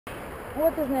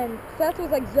what's his name? Seth was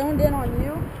like zoned in on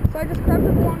you. So I just crept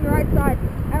up along the right side.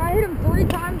 And I hit him 3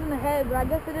 times in the head, but I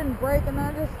guess it didn't break, and then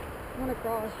I just went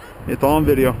across. It's all on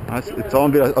video. It's all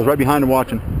on video. I was right behind him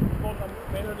watching.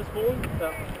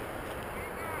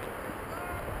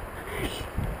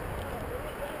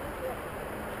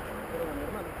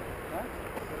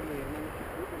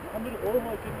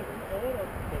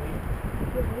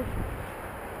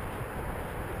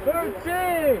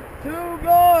 Two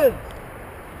goals!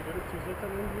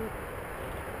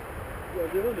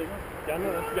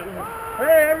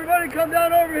 Hey, everybody come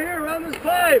down over here around this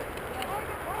pipe!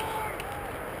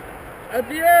 At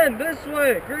the end, this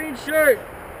way, green shirt.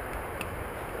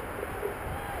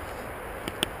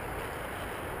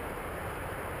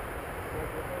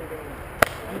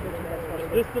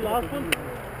 Is this the last one?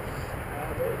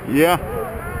 Yeah.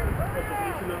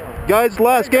 Guys,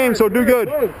 last game, so do good.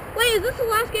 Wait, is this the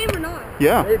last game or not?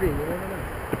 Yeah. Maybe, you never know.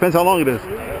 Depends how long it is.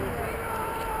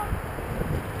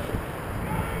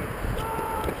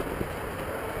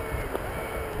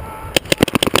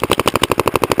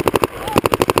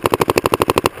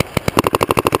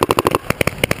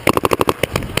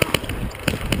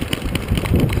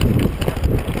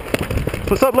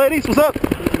 What's up, ladies? What's up?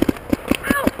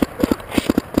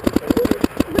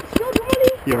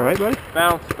 You alright, buddy?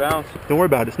 Bounce, bounce. Don't worry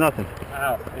about it. It's nothing.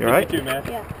 Ow. You alright? You too, man.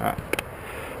 Yeah. Alright.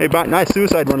 Hey, nice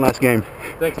suicide run last game.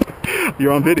 Thanks.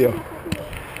 You're on video.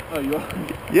 Oh, you are?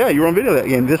 Yeah, you were on video that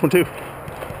game. This one too. I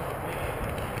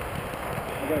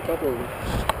got a couple of them.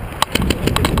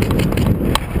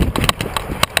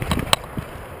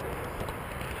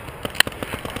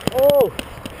 Oh!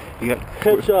 You got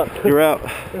Headshot. You're out.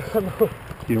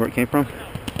 You know where it came from?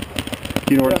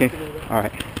 You know where it came from?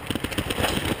 Alright.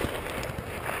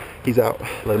 He's out.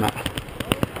 Let him out.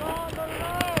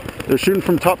 They're shooting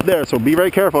from top there, so be very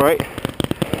careful, right?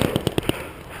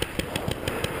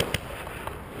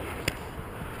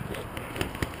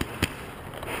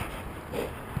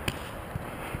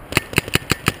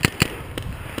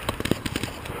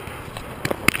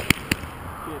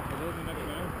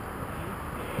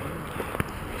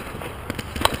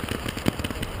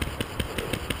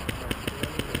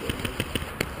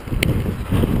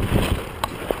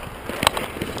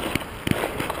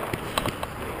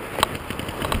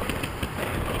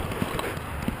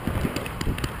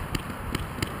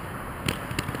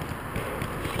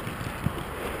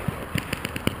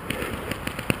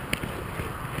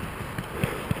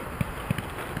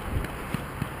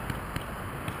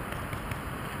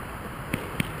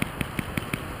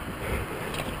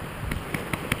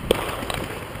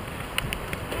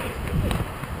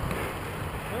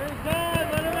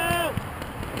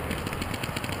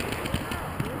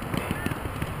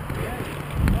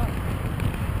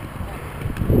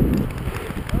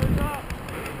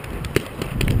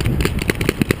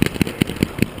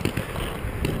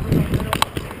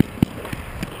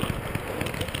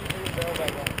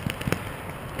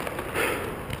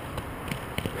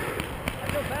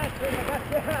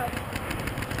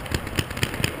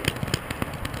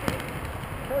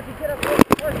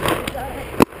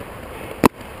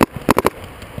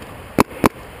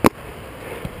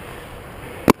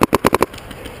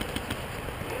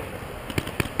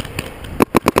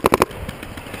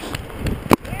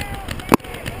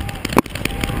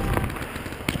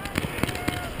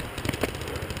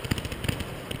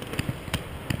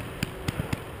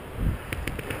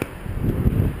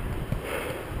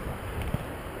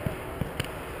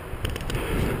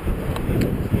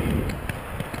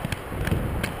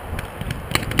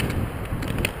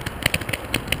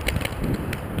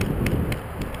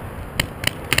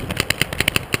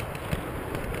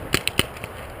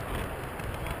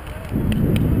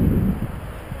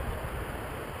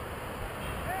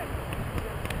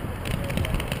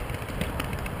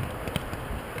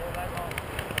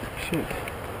 Shit.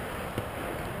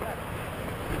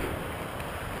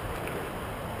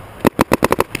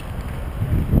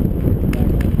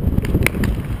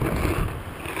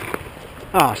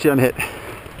 Ah, shit, I'm hit.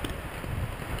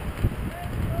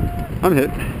 I'm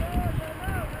hit.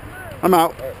 I'm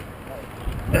out.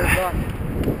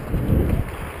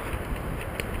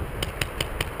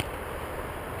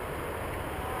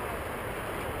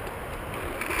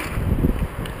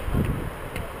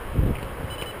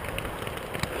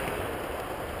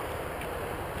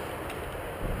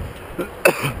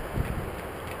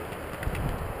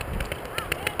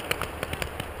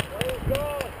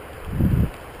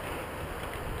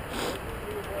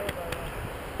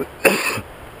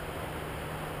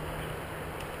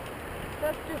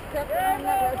 Let's just step on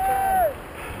that right side.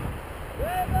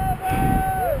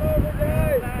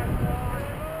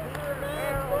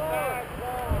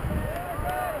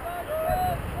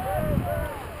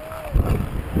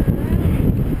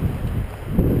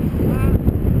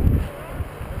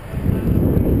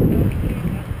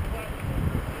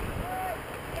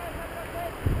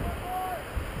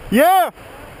 Yeah!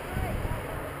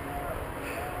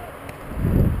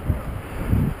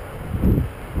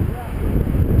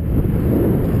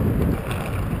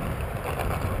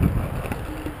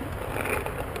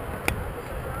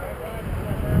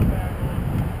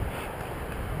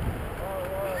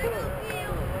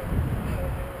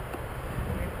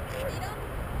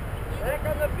 Back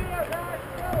on the field, guys.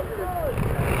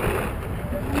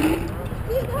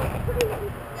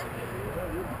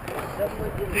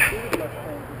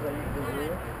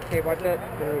 Okay, watch that.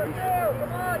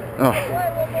 Oh,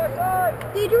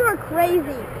 Dude, you are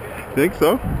crazy. think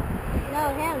so? No,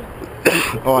 him.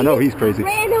 Oh, I know he's crazy.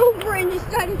 Ran over and just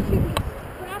started shooting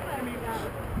crap out of me.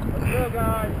 Let's go,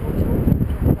 guys.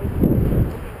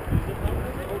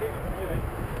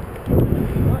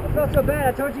 It's not so bad.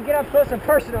 I told you get up close and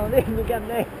personal, and then you got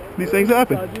named. These things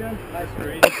happen.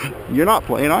 You're not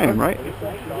playing, I am, right?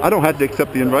 I don't have to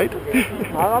accept the invite.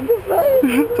 I'm just saying.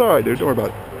 It's alright, dude. Don't worry about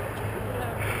it.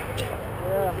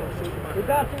 Yeah. We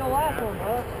got to the last one,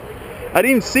 huh? I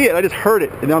didn't even see it. I just heard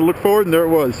it. And then I looked forward and there it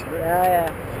was.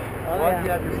 Yeah. Oh, yeah. You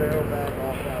got your barrel back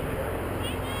off that.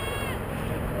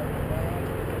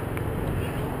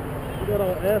 You got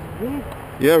an FG?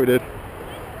 Yeah, we did.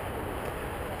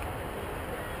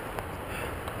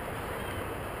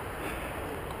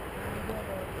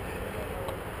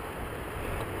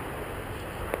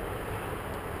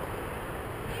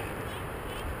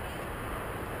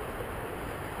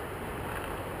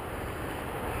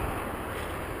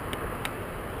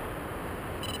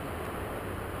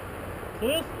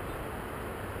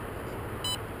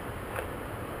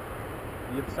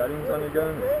 You have settings on your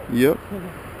gun? Yep.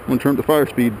 I'm going to turn up the fire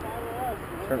speed.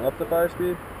 Turn up the fire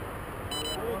speed? So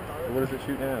what does it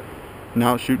shoot now?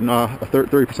 Now it's shooting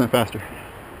 30% faster.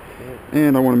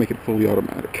 And I want to make it fully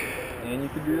automatic. And you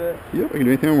can do that? Yep, I can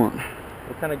do anything I want.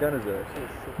 What kind of gun is that?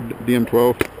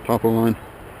 DM12, top of the line.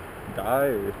 Die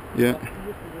or? Yeah.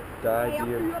 Die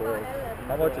DM12.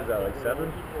 How much is that, like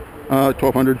 7?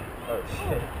 1200. Oh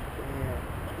shit.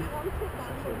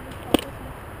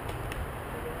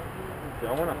 Yeah,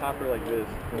 I want a hopper like this.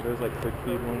 You know, those like quick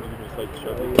feed ones you just like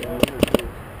shove it in.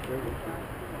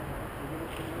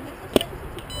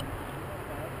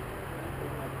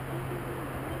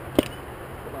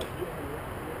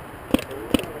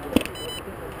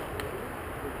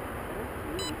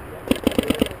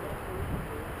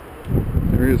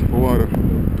 There he is, full auto.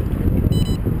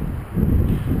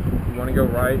 You want to go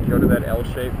right, go to that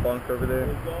L-shaped bunk over there.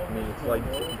 I mean, it's like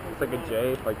a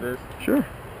J, like this. Sure.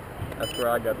 That's where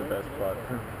I got the best spot.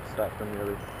 Stop from the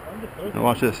others. Now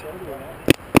watch this.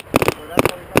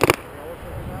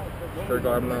 Third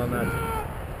arm on that.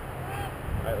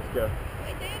 Alright, let's go.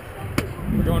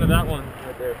 We're going to that one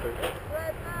right there.